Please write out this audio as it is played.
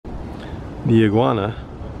The iguana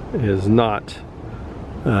is not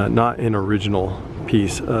an original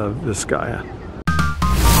piece of Vizcaya.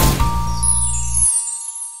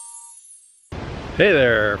 Hey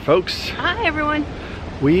there, folks. Hi, everyone.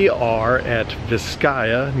 We are at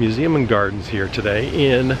Vizcaya Museum and Gardens here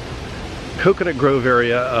today in Coconut Grove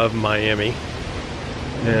area of Miami.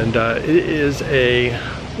 And it is a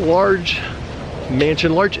large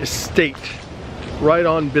mansion, large estate right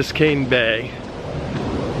on Biscayne Bay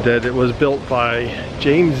that it was built by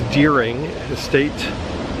James Deering, estate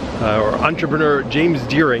or entrepreneur James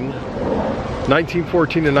Deering.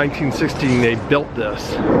 1914 and 1916 they built this.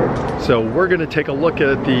 So we're going to take a look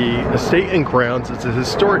at the estate and grounds. It's a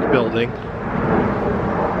historic building,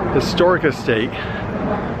 historic estate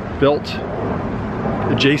built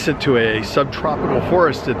adjacent to a subtropical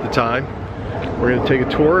forest at the time. We're going to take a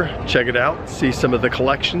tour, check it out, see some of the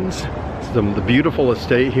collections, some of the beautiful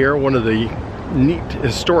estate here, one of the neat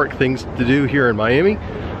historic things to do here in Miami.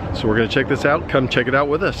 So we're going to check this out. Come check it out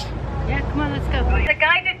with us. Yeah, come on, let's go. The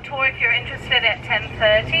guided tour, if you're interested, at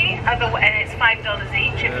 10:30, and it's $5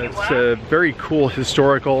 each if you want. It's a very cool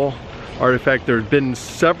historical artifact. There have been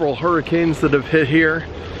several hurricanes that have hit here,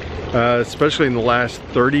 especially in the last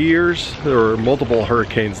 30 years. There were multiple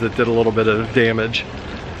hurricanes that did a little bit of damage,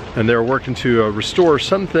 and they're working to restore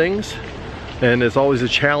some things. And it's always a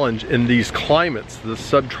challenge in these climates. The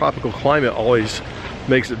subtropical climate always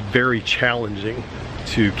makes it very challenging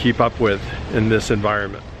to keep up with in this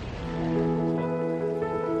environment.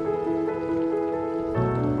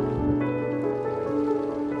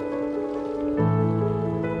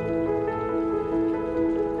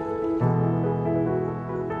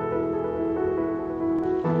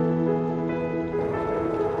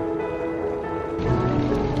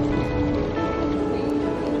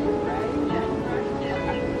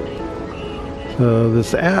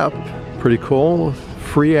 This app, pretty cool,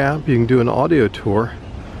 free app. You can do an audio tour.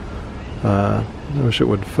 I wish it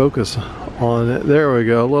would focus on it. There we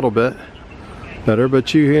go, a little bit better.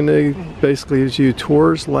 But you can basically do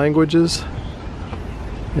tours, languages,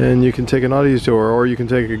 and you can take an audio tour, or you can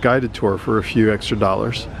take a guided tour for a few extra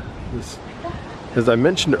dollars. As I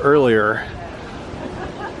mentioned earlier,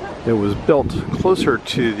 it was built closer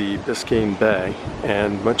to the Biscayne Bay,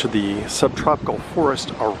 and much of the subtropical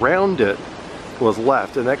forest around it was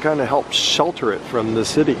left, and that kind of helped shelter it from the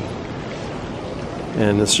city,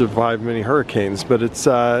 and it survived many hurricanes. But it's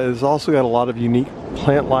also got a lot of unique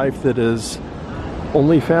plant life that is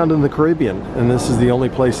only found in the Caribbean, and this is the only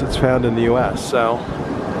place it's found in the US. So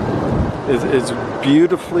it's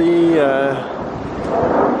beautifully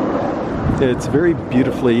it's very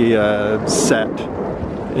beautifully set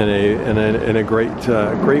in a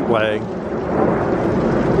great way.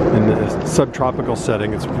 In the subtropical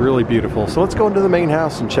setting. It's really beautiful. So let's go into the main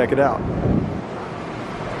house and check it out.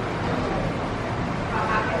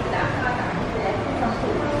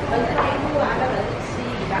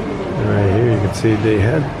 Right here you can see they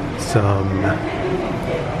had some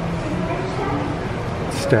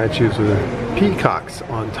statues with peacocks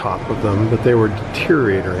on top of them, but they were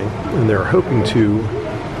deteriorating, and they were hoping to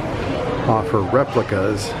offer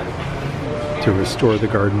replicas to restore the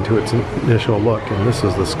garden to its initial look. And this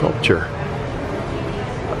is the sculpture.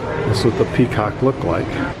 This is what the peacock looked like.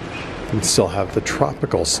 And still have the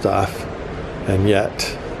tropical stuff, and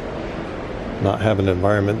yet not have an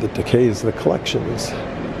environment that decays the collections.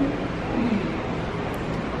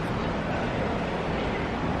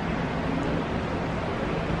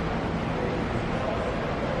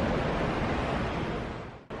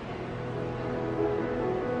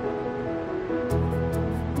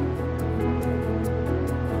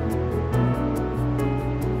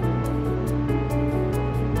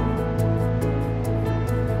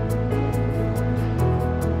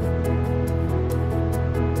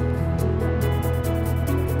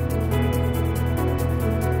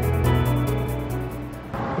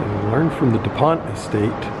 Learn from the DuPont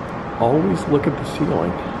estate, always look at the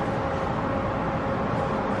ceiling.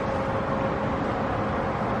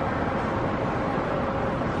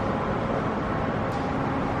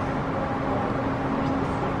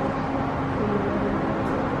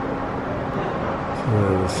 So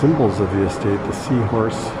the symbols of the estate, the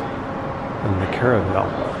seahorse and the caravel,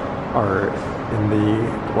 are in the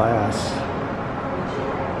glass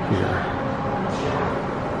here.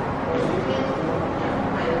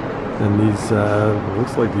 And these,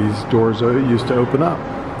 looks like these doors used to open up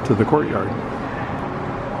to the courtyard.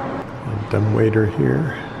 A dumbwaiter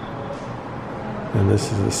here. And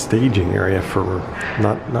this is a staging area for,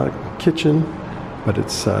 not a kitchen, but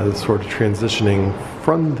it's sort of transitioning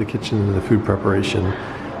from the kitchen and the food preparation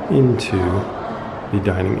into the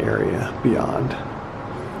dining area beyond.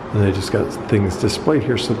 And they just got things displayed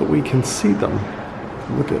here so that we can see them.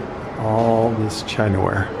 Look at all this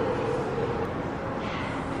chinaware.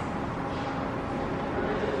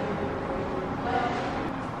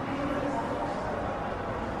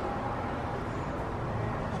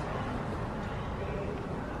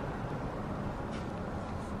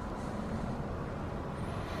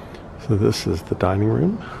 So this is the dining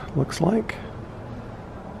room, looks like.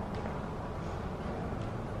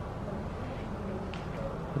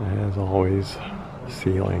 As always,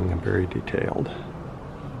 ceiling very detailed.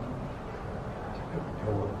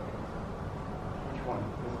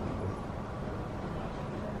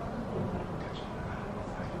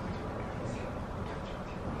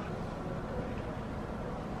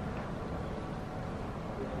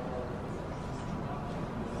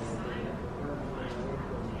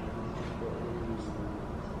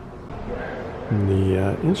 And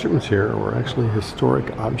the instruments here were actually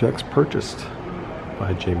historic objects purchased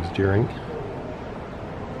by James Deering.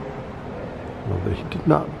 Although he did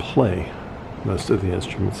not play most of the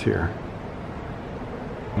instruments here.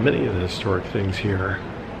 Many of the historic things here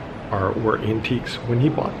were antiques when he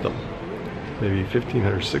bought them. Maybe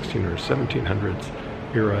 1500s, 1600s,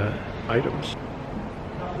 1700s era items.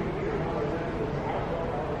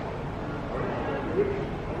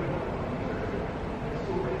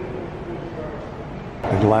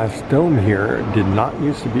 The glass dome here did not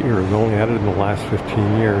used to be here. It was only added in the last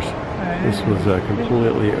 15 years. This was a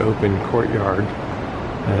completely open courtyard,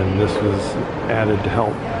 and this was added to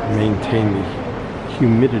help maintain the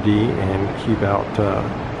humidity and keep out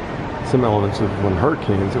some elements of when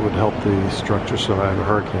hurricanes. It would help the structure survive a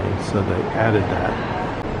hurricane, so they added that.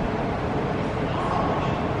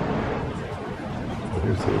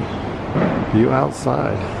 Here's the view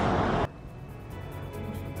outside.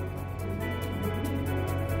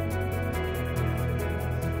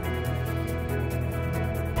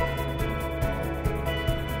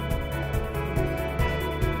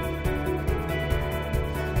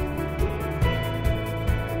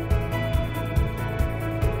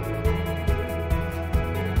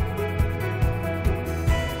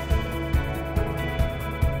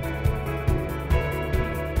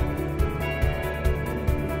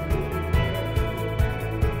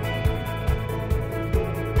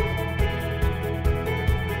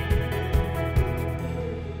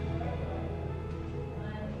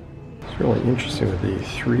 Really interesting with the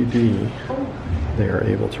 3D, they are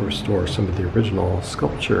able to restore some of the original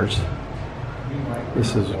sculptures.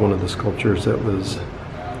 This is one of the sculptures that was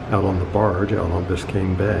out on the barge out on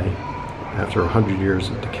Biscayne Bay after 100 years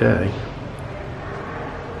of decay.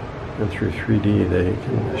 And through 3D they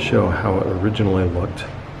can show how it originally looked,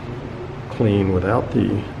 clean without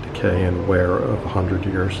the decay and wear of 100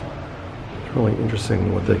 years. It's really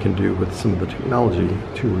interesting what they can do with some of the technology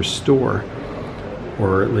to restore,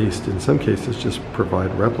 or at least in some cases just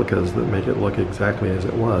provide replicas that make it look exactly as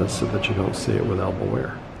it was so that you don't see it with elbow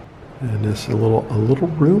wear. And it's a little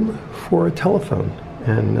room for a telephone.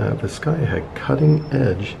 And Vizcaya had cutting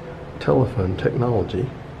edge telephone technology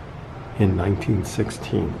in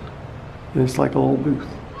 1916. And it's like a little booth.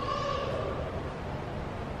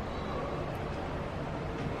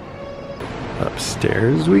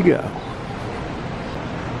 Upstairs we go.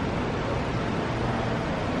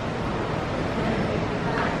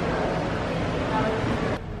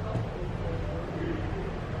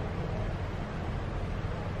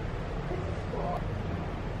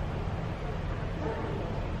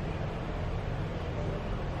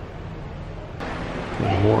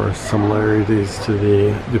 More similarities to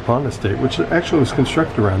the DuPont estate, which actually was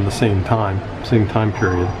constructed around the same time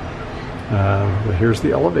period. But here's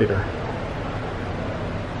the elevator,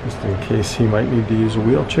 just in case he might need to use a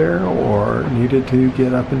wheelchair or needed to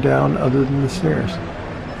get up and down other than the stairs.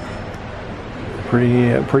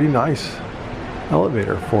 Pretty nice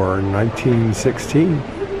elevator for 1916.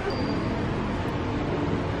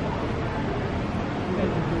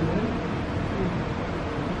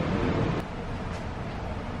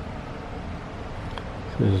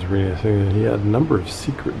 Just reading that he had a number of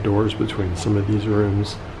secret doors between some of these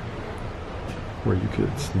rooms where you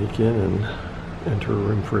could sneak in and enter a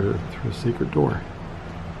room through a secret door.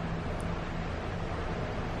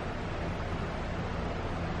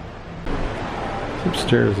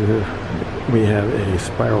 Upstairs we have a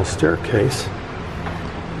spiral staircase,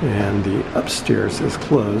 and the upstairs is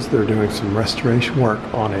closed. They're doing some restoration work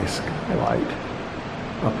on a skylight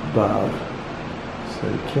up above, so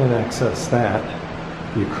you can't access that.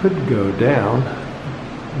 You could go down,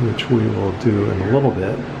 which we will do in a little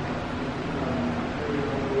bit.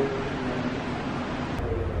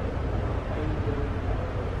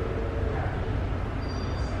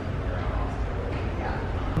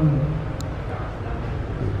 A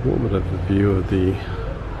little bit of a view of the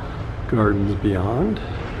gardens beyond.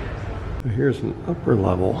 So here's an upper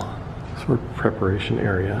level sort of preparation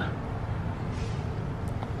area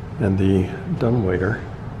and the dumbwaiter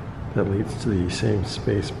that leads to the same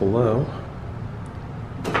space below.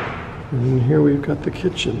 And here we've got the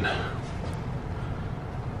kitchen,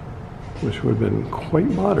 which would have been quite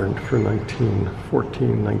modern for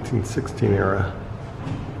 1914, 1916 era.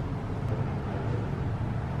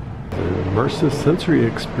 An immersive sensory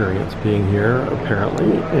experience being here,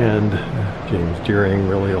 apparently, and James Deering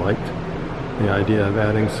really liked the idea of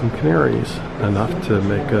adding some canaries, enough to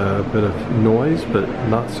make a bit of noise, but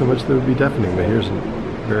not so much that it would be deafening. But here's a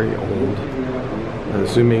very old,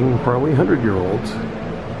 assuming probably 100-year-old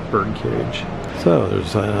bird cage. So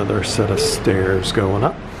there's another set of stairs going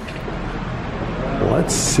up.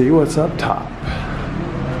 Let's see what's up top.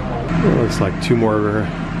 It looks like 2 more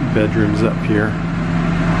bedrooms up here.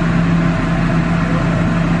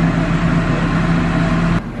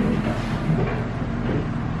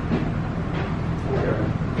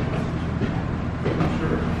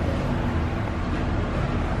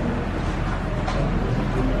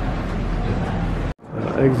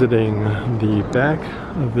 Exiting the back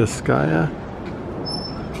of Vizcaya,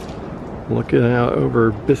 looking out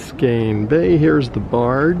over Biscayne Bay. Here's the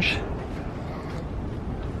barge,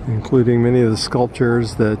 including many of the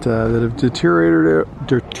sculptures that have deteriorated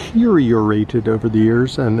over the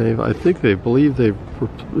years, and I believe they've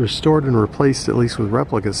restored and replaced, at least with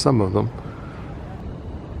replicas, some of them.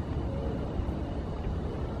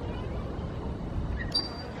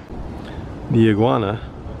 The iguana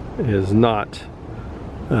is not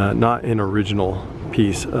an original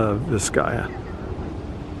piece of Vizcaya.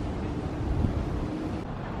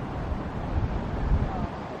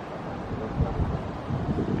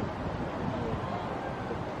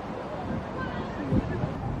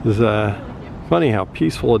 It's funny how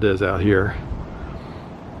peaceful it is out here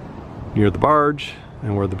near the barge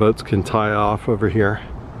and where the boats can tie off over here.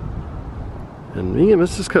 And me and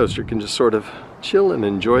Mrs. Coaster can just sort of chill and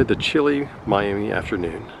enjoy the chilly Miami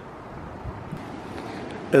afternoon.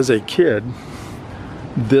 As a kid,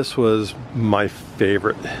 this was my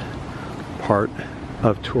favorite part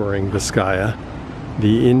of touring Vizcaya,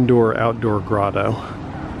 the indoor-outdoor grotto.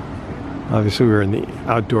 Obviously we were in the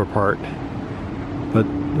outdoor part, but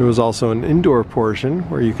there was also an indoor portion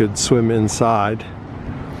where you could swim inside,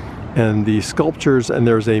 and the sculptures, and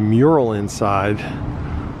there's a mural inside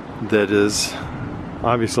that is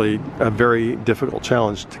obviously a very difficult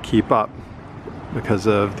challenge to keep up because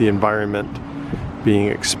of the environment being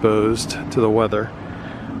exposed to the weather,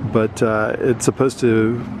 but it's supposed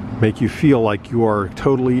to make you feel like you are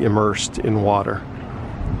totally immersed in water.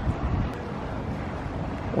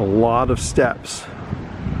 A lot of steps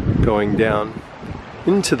going down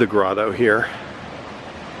into the grotto here.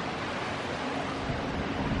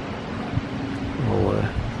 We'll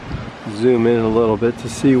zoom in a little bit to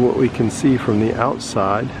see what we can see from the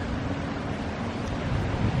outside.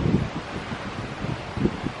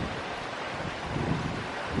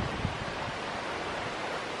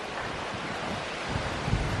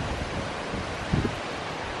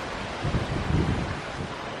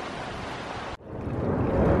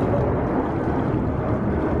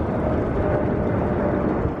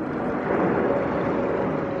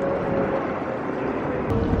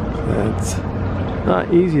 It's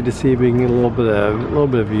not easy to see, but you can get a little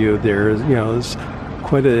bit of view. There's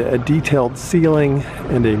quite a detailed ceiling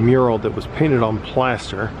and a mural that was painted on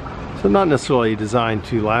plaster, so not necessarily designed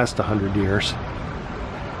to last 100 years.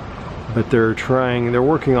 But they're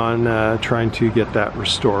working on trying to get that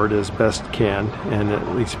restored as best can, and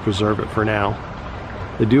at least preserve it for now.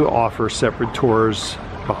 They do offer separate tours,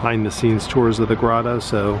 behind the scenes tours of the grotto,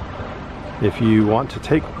 so if you want to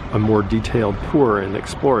take a more detailed tour and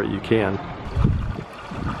explore it, you can.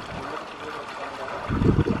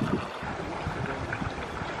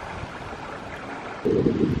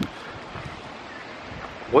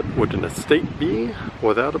 What would an estate be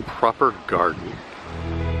without a proper garden?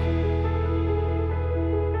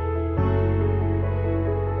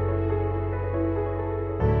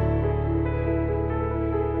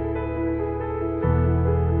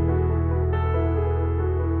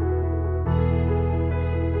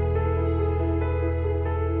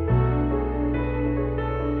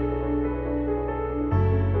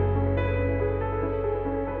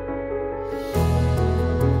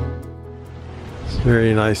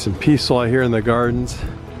 Very nice and peaceful out here in the gardens.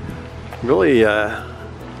 Really are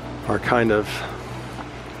kind of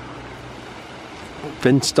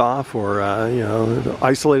fenced off, or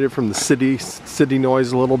isolated from the city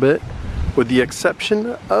noise a little bit, with the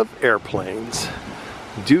exception of airplanes.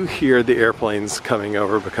 do hear the airplanes coming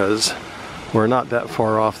over because we're not that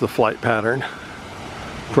far off the flight pattern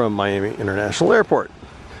from Miami International Airport.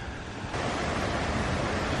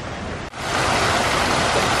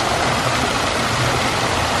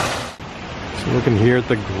 So looking here at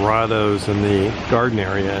the grottos in the garden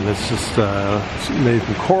area, and it's just made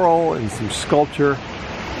from coral and some sculpture.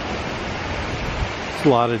 It's a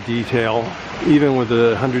lot of detail. Even with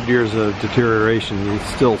 100 years of deterioration, you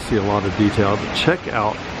still see a lot of detail. But check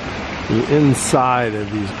out the inside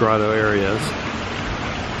of these grotto areas.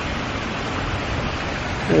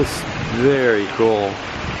 It's very cool.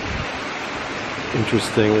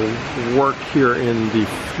 Interesting work here in the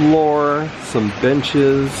floor, some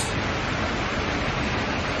benches.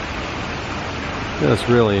 That's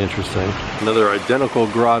really interesting. Another identical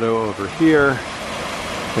grotto over here,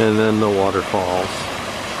 and then the waterfalls.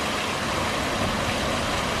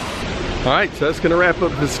 Alright, so that's going to wrap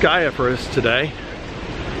up Vizcaya for us today.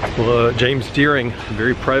 Well, James Deering, a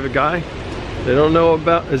very private guy. They don't know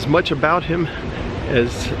about as much about him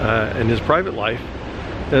as in his private life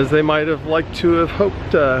as they might have liked to have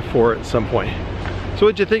hoped for at some point. So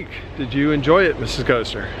what'd you think? Did you enjoy it, Mrs.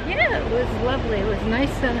 Coaster? Yeah, it was lovely. It was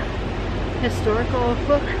nice historical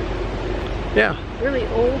book. Yeah. Really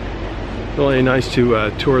old. Really nice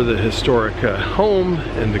to tour the historic home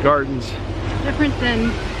and the gardens. Different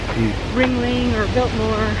than Ringling or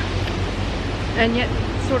Biltmore, and yet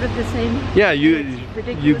sort of the same. Yeah,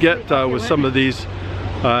 you get with some of these,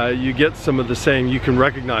 you get some of the same. You can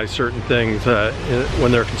recognize certain things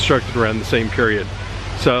when they're constructed around the same period.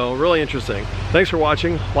 So really interesting. Thanks for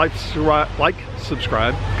watching. Like,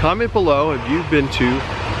 subscribe, comment below if you've been to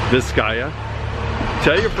Vizcaya.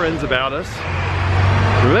 Tell your friends about us.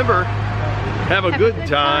 Remember, have a good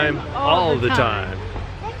time all the time.